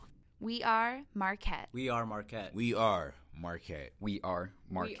We are Marquette. We are Marquette. We are Marquette. We are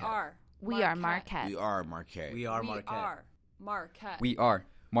Marquette. We are Marquette. We are Marquette. We are Marquette. Marquette. We are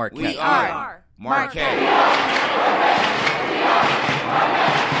Marquette. We are Marquette.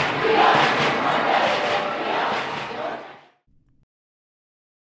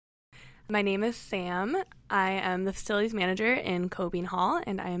 My name is Sam. I am the facilities manager in Cobean Hall,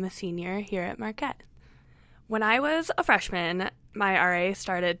 and I am a senior here at Marquette. When I was a freshman, my RA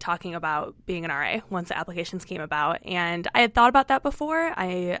started talking about being an RA once the applications came about, and I had thought about that before.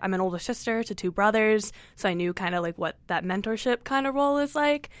 I'm an older sister to two brothers, so I knew kind of like what that mentorship kind of role is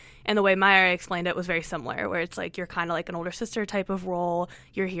like, and the way my RA explained it was very similar, where it's like you're kind of like an older sister type of role.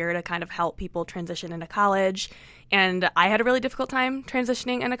 You're here to kind of help people transition into college, and I had a really difficult time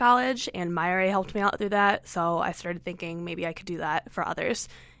transitioning into college, and my RA helped me out through that, so I started thinking maybe I could do that for others.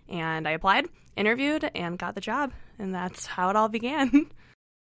 And I applied, interviewed, and got the job, and that's how it all began.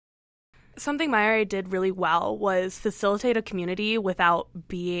 Something my RA did really well was facilitate a community without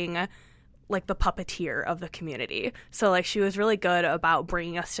being like the puppeteer of the community. So like she was really good about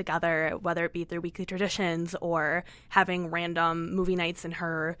bringing us together, whether it be through weekly traditions or having random movie nights in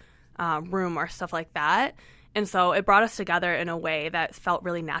her room or stuff like that. And so it brought us together in a way that felt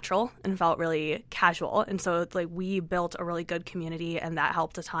really natural and felt really casual. And so like we built a really good community, and that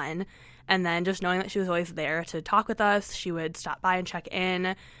helped a ton. And then just knowing that she was always there to talk with us, she would stop by and check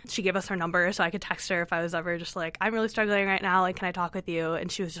in. She gave us her number so I could text her if I was ever just like, I'm really struggling right now, like, can I talk with you? And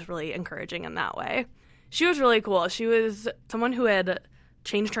she was just really encouraging in that way. She was really cool. She was someone who had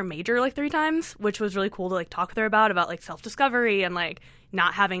changed her major like 3 times, which was really cool to like talk with her about like self-discovery and like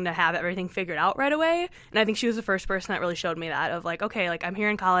not having to have everything figured out right away. And I think she was the first person that really showed me that of like, okay, like I'm here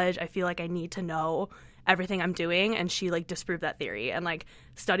in college, I feel like I need to know everything I'm doing. And she like disproved that theory and like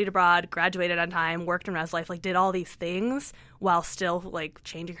studied abroad, graduated on time, worked in res life, like did all these things while still like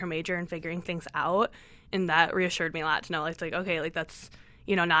changing her major and figuring things out. And that reassured me a lot to know like okay, like that's,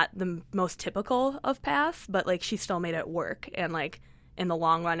 you know, not the most typical of paths, but like she still made it work. And like in the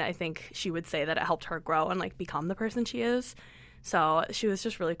long run, I think she would say that it helped her grow and like become the person she is. So she was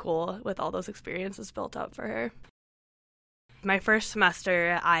just really cool with all those experiences built up for her. My first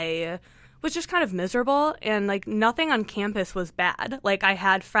semester, I was just kind of miserable, and like nothing on campus was bad. Like I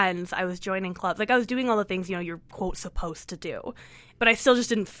had friends, I was joining clubs, like I was doing all the things, you know, you're quote supposed to do, but I still just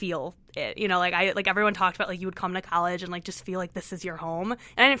didn't feel it. You know, like everyone talked about like you would come to college and like just feel like this is your home, and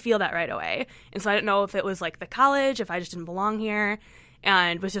I didn't feel that right away. And so I didn't know if it was like the college, if I just didn't belong here,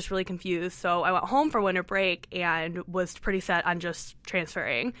 and was just really confused. So I went home for winter break and was pretty set on just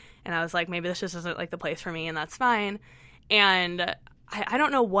transferring. And I was like, maybe this just isn't like the place for me, and that's fine. And I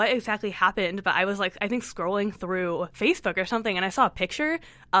don't know what exactly happened, but I was like, I think scrolling through Facebook or something, and I saw a picture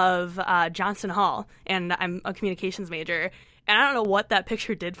of Johnston Hall, and I'm a communications major. And I don't know what that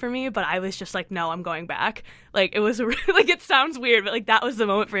picture did for me, but I was just like, no, I'm going back. Like, it was like, it sounds weird, but like that was the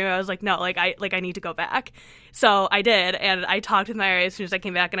moment for me. I was like, no, I need to go back. So I did, and I talked with my RA as soon as I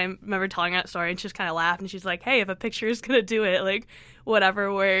came back, and I remember telling her that story, and she just kind of laughed, and she's like, hey, if a picture is gonna do it, like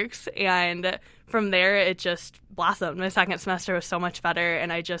whatever works. And from there, it just blossomed. My second semester was so much better,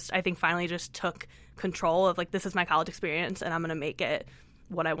 and I think finally just took control of like, this is my college experience, and I'm gonna make it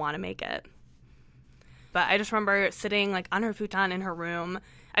what I want to make it. But I just remember sitting like on her futon in her room.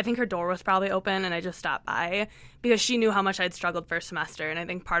 I think her door was probably open, and I just stopped by because she knew how much I'd struggled first semester, and I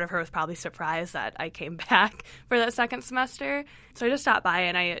think part of her was probably surprised that I came back for that second semester. So I just stopped by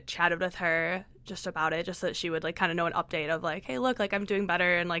and I chatted with her just about it, just so that she would like kind of know an update of like, hey, look, like I'm doing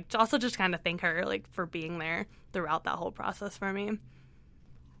better, and like also just kind of thank her like for being there throughout that whole process for me.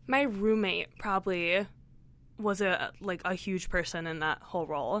 My roommate probably was a huge person in that whole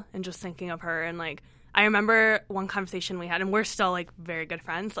role, and just thinking of her. And like I remember one conversation we had, and we're still like very good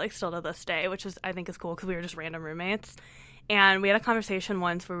friends, like still to this day, which is I think is cool because we were just random roommates. And we had a conversation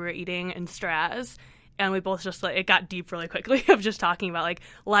once where we were eating in Straz, and we both just like, it got deep really quickly of just talking about like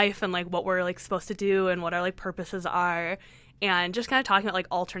life and like what we're like supposed to do and what our like purposes are, and just kind of talking about like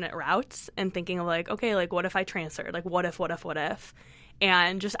alternate routes and thinking of like, okay, like what if I transferred, like what if.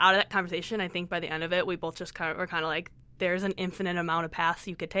 And just out of that conversation, I think by the end of it, we both just were kind of like, there's an infinite amount of paths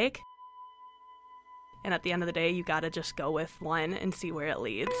you could take. And at the end of the day, you got to just go with one and see where it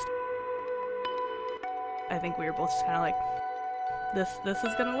leads. I think we were both just kind of like, this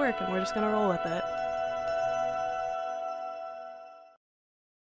is going to work, and we're just going to roll with it.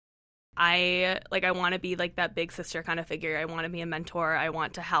 I want to be like that big sister kind of figure. I want to be a mentor. I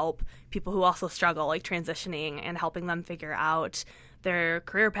want to help people who also struggle, like transitioning and helping them figure out their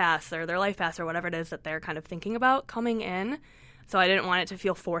career paths or their life paths or whatever it is that they're kind of thinking about coming in. So I didn't want it to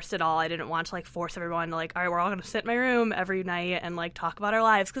feel forced at all. I didn't want to like force everyone to like, all right, we're all going to sit in my room every night and like talk about our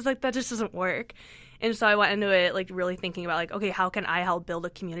lives, because like that just doesn't work. And so I went into it like really thinking about like, okay, how can I help build a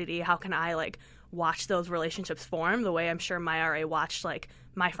community? How can I like watch those relationships form the way I'm sure my RA watched like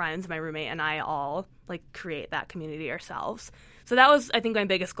my friends, my roommate, and I all like create that community ourselves. So that was, I think, my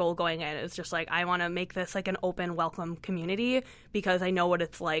biggest goal going in, is just like, I want to make this like an open, welcome community, because I know what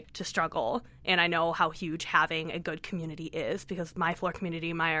it's like to struggle, and I know how huge having a good community is, because my floor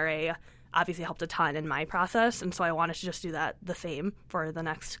community, my RA, obviously helped a ton in my process, and so I wanted to just do that the same for the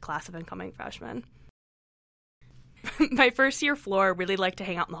next class of incoming freshmen. My first year floor really liked to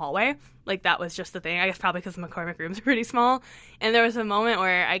hang out in the hallway. Like, that was just the thing. I guess probably because the McCormick rooms are pretty small. And there was a moment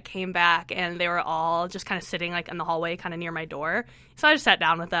where I came back and they were all just kind of sitting like in the hallway kind of near my door. So I just sat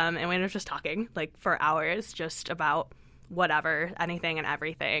down with them and we ended up just talking like for hours just about whatever, anything and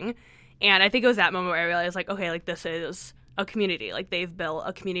everything. And I think it was that moment where I realized like, okay, like this is a community. Like, they've built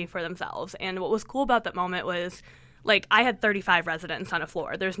a community for themselves. And what was cool about that moment was, like, I had 35 residents on a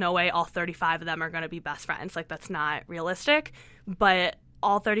floor. There's no way all 35 of them are going to be best friends. Like, that's not realistic. But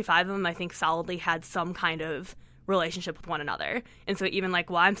all 35 of them, I think, solidly had some kind of relationship with one another. And so even,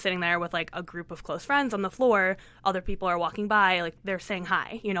 like, while I'm sitting there with, like, a group of close friends on the floor, other people are walking by, like, they're saying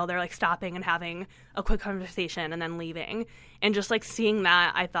hi. You know, they're, like, stopping and having a quick conversation and then leaving. And just, like, seeing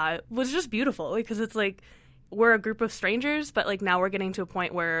that, I thought, was just beautiful. Because it's, like, we're a group of strangers, but like now we're getting to a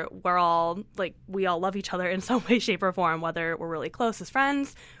point where we're all like, we all love each other in some way, shape, or form, whether we're really close as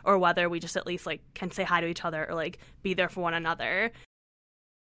friends or whether we just at least like can say hi to each other or like be there for one another.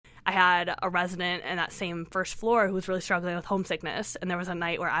 I had a resident in that same first floor who was really struggling with homesickness, and there was a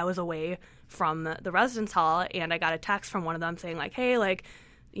night where I was away from the residence hall and I got a text from one of them saying like, hey, like,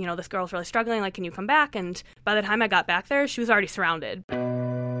 you know, this girl's really struggling, like, can you come back? And by the time I got back there, she was already surrounded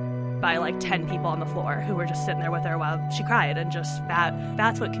by like 10 people on the floor who were just sitting there with her while she cried. And just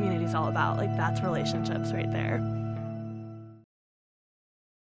that's what community is all about. Like, that's relationships right there.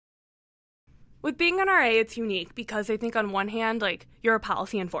 With being an RA, it's unique because I think on one hand, like, you're a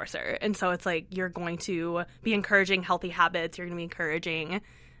policy enforcer. And so it's like you're going to be encouraging healthy habits. You're going to be encouraging,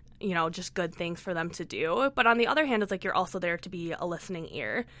 you know, just good things for them to do. But on the other hand, it's like you're also there to be a listening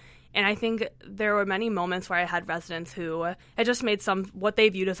ear. And I think there were many moments where I had residents who had just made what they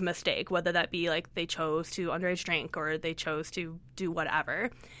viewed as a mistake, whether that be like they chose to underage drink or they chose to do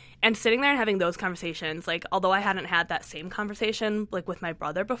whatever. And sitting there and having those conversations, like, although I hadn't had that same conversation like with my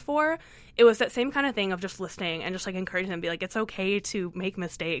brother before, it was that same kind of thing of just listening and just like encouraging them to be like, it's okay to make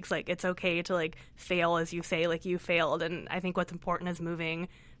mistakes. Like, it's okay to like fail, as you say, like you failed. And I think what's important is moving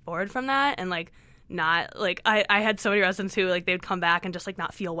forward from that and like, not like I had so many residents who like they would come back and just like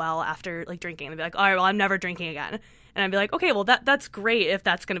not feel well after like drinking, and they'd be like, all right, well, I'm never drinking again. And I'd be like, okay, well, that's great if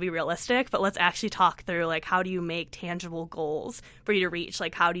that's going to be realistic, but let's actually talk through like, how do you make tangible goals for you to reach?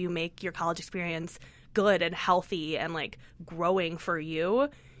 Like, how do you make your college experience good and healthy and like growing for you?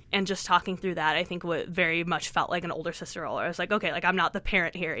 And just talking through that, I think what very much felt like an older sister role. I was like, okay, like, I'm not the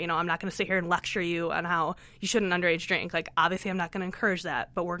parent here. You know, I'm not going to sit here and lecture you on how you shouldn't underage drink. Like, obviously, I'm not going to encourage that,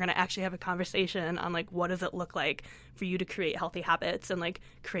 but we're going to actually have a conversation on, like, what does it look like for you to create healthy habits and, like,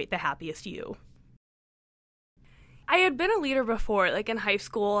 create the happiest you. I had been a leader before. Like, in high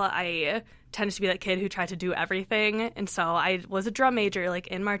school, I tended to be that kid who tried to do everything. And so I was a drum major, like,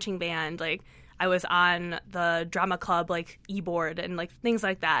 in marching band, like, I was on the drama club, like, e-board and, like, things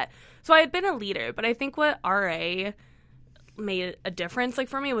like that. So I had been a leader, but I think what RA made a difference, like,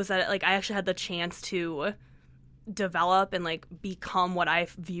 for me was that, like, I actually had the chance to develop and, like, become what I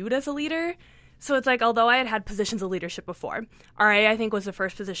viewed as a leader. So it's like, although I had had positions of leadership before, RA, I think, was the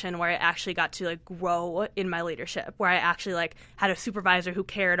first position where I actually got to, like, grow in my leadership, where I actually, like, had a supervisor who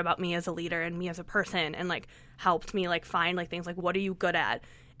cared about me as a leader and me as a person and, like, helped me, like, find, like, things like, what are you good at?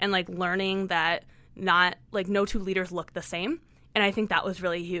 And, like, learning that not, like, no two leaders look the same. And I think that was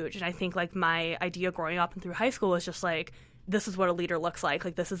really huge. And I think, like, my idea growing up and through high school was just, like, this is what a leader looks like.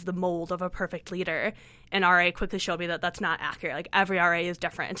 Like, this is the mold of a perfect leader. And RA quickly showed me that that's not accurate. Like, every RA is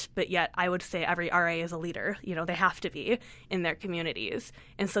different, but yet I would say every RA is a leader. You know, they have to be in their communities.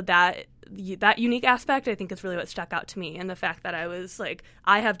 And so that unique aspect, I think, is really what stuck out to me. And the fact that I was like,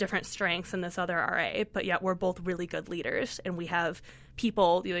 I have different strengths than this other RA, but yet we're both really good leaders. And we have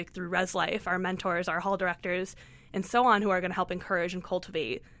people, like, through Res Life, our mentors, our hall directors, and so on, who are going to help encourage and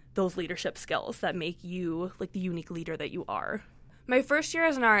cultivate those leadership skills that make you, like, the unique leader that you are. My first year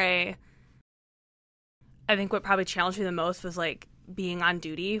as an RA, I think what probably challenged me the most was, like, being on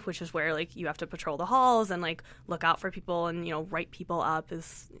duty, which is where like you have to patrol the halls and like look out for people and, you know, write people up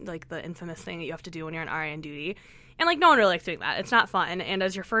is like the infamous thing that you have to do when you're an RA on duty. And like no one really likes doing that. It's not fun. And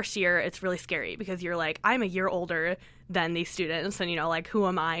as your first year, it's really scary because you're like, I'm a year older than these students. And, you know, like who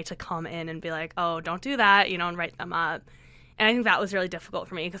am I to come in and be like, oh, don't do that, you know, and write them up. And I think that was really difficult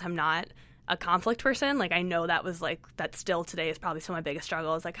for me because I'm not a conflict person. Like I know that was like, that still today is probably still my biggest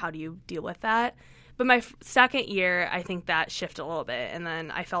struggle is like, how do you deal with that? But my second year, I think that shifted a little bit, and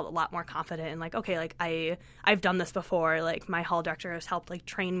then I felt a lot more confident and like, okay, like I've done this before. Like my hall director has helped like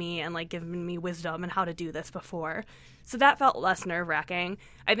train me and like given me wisdom and how to do this before. So that felt less nerve-wracking.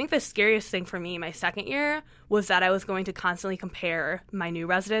 I think the scariest thing for me my second year was that I was going to constantly compare my new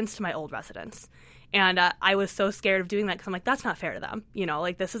residents to my old residents. And I was so scared of doing that because I'm like, that's not fair to them. You know,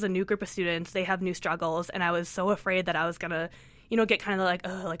 like this is a new group of students. They have new struggles. And I was so afraid that I was going to, you know, get kind of like,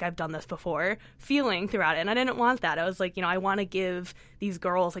 oh, like I've done this before feeling throughout it. And I didn't want that. I was like, you know, I want to give these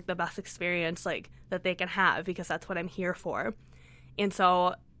girls like the best experience like that they can have because that's what I'm here for. And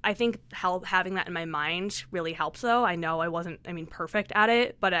so I think having that in my mind really helps though. I know I wasn't, perfect at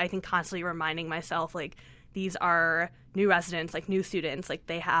it, but I think constantly reminding myself like these are new residents, like new students, like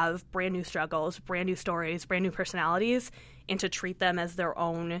they have brand new struggles, brand new stories, brand new personalities, and to treat them as their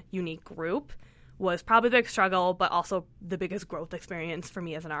own unique group was probably the big struggle, but also the biggest growth experience for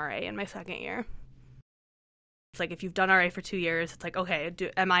me as an RA in my second year. It's like if you've done RA for 2 years, it's like, okay,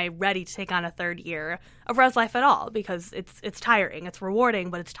 am I ready to take on a third year of res life at all? Because it's tiring. It's rewarding,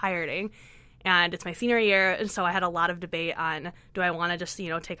 but it's tiring. And it's my senior year, and so I had a lot of debate on, do I want to just, you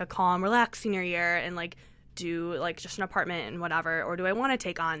know, take a calm, relaxed senior year and, like, do, like, just an apartment and whatever, or do I want to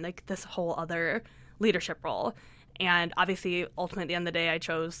take on, like, this whole other leadership role? And obviously, ultimately, at the end of the day, I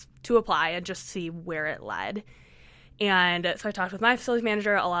chose to apply and just see where it led. And so I talked with my facilities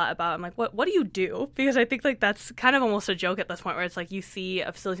manager a lot about, I'm like, what do you do? Because I think, like, that's kind of almost a joke at this point where it's like you see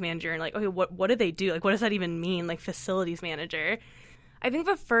a facilities manager and, like, okay, what do they do? Like, what does that even mean, like, facilities manager? I think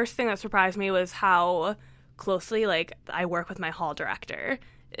the first thing that surprised me was how closely, like, I work with my hall director.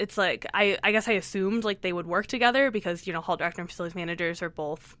 It's like, I guess I assumed, like, they would work together because, you know, hall director and facilities managers are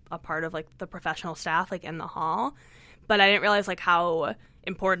both a part of, like, the professional staff, like, in the hall. But I didn't realize, like, how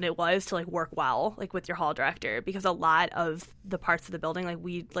important it was to, like, work well, like, with your hall director, because a lot of the parts of the building, like,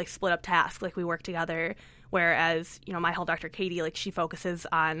 we, like, split up tasks, like, we work together, whereas, you know, my hall director, Katie, like, she focuses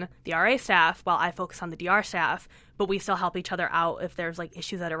on the RA staff while I focus on the DR staff, but we still help each other out if there's, like,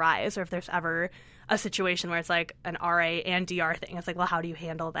 issues that arise, or if there's ever a situation where it's, like, an RA and DR thing. It's like, well, how do you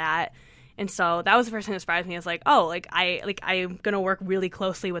handle that? And so that was the first thing that surprised me. Is like, oh, like I'm going to work really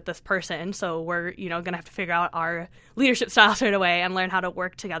closely with this person. So we're, you know, going to have to figure out our leadership styles right away and learn how to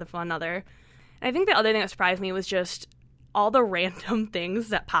work together with one another. And I think the other thing that surprised me was just all the random things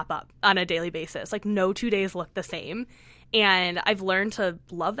that pop up on a daily basis. Like no 2 days look the same. And I've learned to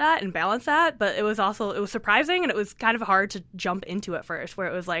love that and balance that, but it was surprising, and it was kind of hard to jump into at first, where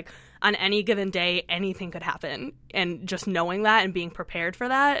it was like on any given day, anything could happen. And just knowing that and being prepared for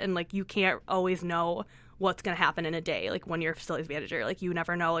that, and like you can't always know what's going to happen in a day. Like when you're a facilities manager, like you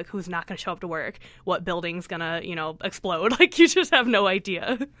never know like who's not going to show up to work, what building's going to, you know, explode. Like you just have no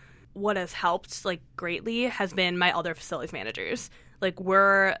idea. What has helped like greatly has been my other facilities managers. Like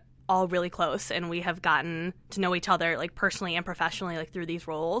we're all really close, and we have gotten to know each other like personally and professionally like through these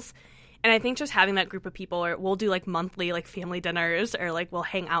roles. And I think just having that group of people, or we'll do like monthly like family dinners, or like we'll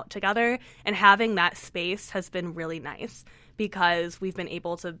hang out together, and having that space has been really nice because we've been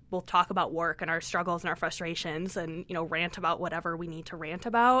able to both talk about work and our struggles and our frustrations, and, you know, rant about whatever we need to rant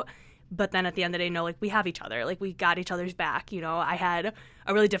about. But then at the end of the day, know, like, we have each other. Like, we got each other's back. You know, I had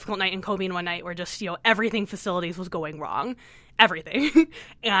a really difficult night in Cobian one night where just, you know, everything facilities was going wrong. Everything.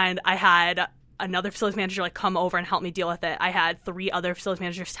 And I had another facilities manager, like, come over and help me deal with it. I had 3 other facilities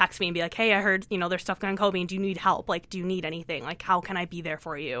managers text me and be like, hey, I heard, you know, there's stuff going on in Cobian. Do you need help? Like, do you need anything? Like, how can I be there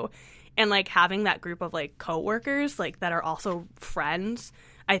for you? And, like, having that group of, like, coworkers, like, that are also friends,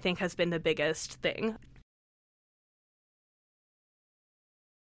 I think has been the biggest thing.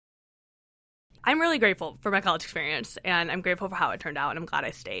 I'm really grateful for my college experience, and I'm grateful for how it turned out, and I'm glad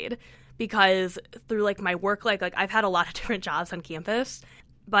I stayed, because through, like, my work, like I've had a lot of different jobs on campus,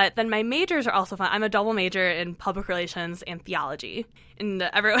 but then my majors are also fun. I'm a double major in public relations and theology, and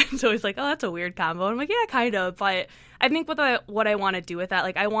everyone's always like, oh, that's a weird combo. And I'm like, yeah, kind of, but I think what I want to do with that,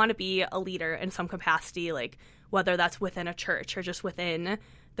 like, I want to be a leader in some capacity, like, whether that's within a church or just within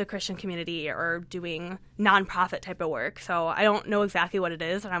the Christian community or doing nonprofit type of work. So I don't know exactly what it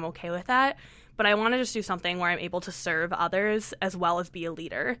is, and I'm okay with that. But I want to just do something where I'm able to serve others as well as be a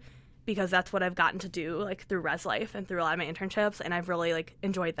leader, because that's what I've gotten to do, like, through Res Life and through a lot of my internships, and I've really, like,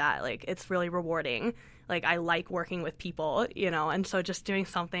 enjoyed that. Like, it's really rewarding, Like, I like working with people, and so just doing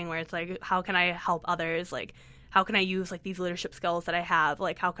something where it's like, how can I help others? Like, how can I use, like, these leadership skills that I have?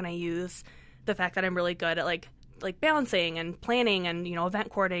 Like, how can I use the fact that I'm really good at, like balancing and planning and, event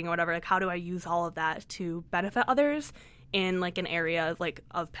coordinating or whatever? Like, how do I use all of that to benefit others in, like, an area, like,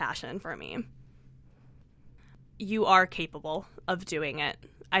 of passion for me? You are capable of doing it.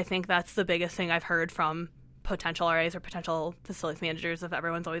 I think that's the biggest thing I've heard from potential RAs or potential facilities managers. If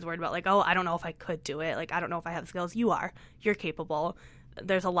everyone's always worried about, like, oh, I don't know if I could do it. Like, I don't know if I have the skills. You're capable.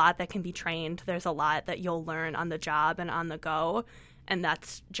 There's a lot that can be trained. There's a lot that you'll learn on the job and on the go. And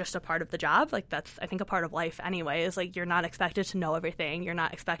that's just a part of the job. Like, that's, I think, a part of life anyway, is, like, you're not expected to know everything. You're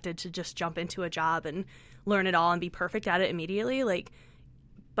not expected to just jump into a job and learn it all and be perfect at it immediately. Like,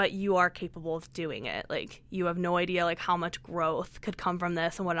 but you are capable of doing it. Like, you have no idea, like, how much growth could come from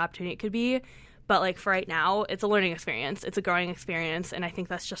this and what an opportunity it could be. But, like, for right now, it's a learning experience. It's a growing experience. And I think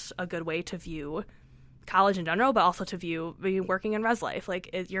that's just a good way to view college in general, but also to view working in res life. Like,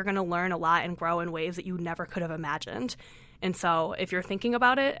 you're going to learn a lot and grow in ways that you never could have imagined. And so if you're thinking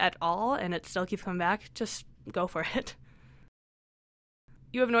about it at all and it still keeps coming back, just go for it.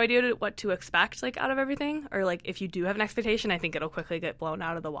 You have no idea what to expect, like, out of everything. Or, like, if you do have an expectation, I think it'll quickly get blown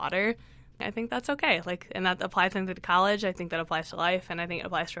out of the water. I think that's okay. Like, and that applies to college. I think that applies to life, and I think it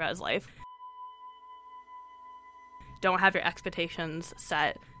applies to res life. Don't have your expectations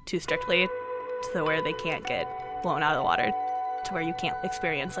set too strictly to where they can't get blown out of the water, to where you can't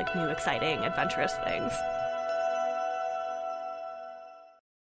experience, like, new, exciting, adventurous things.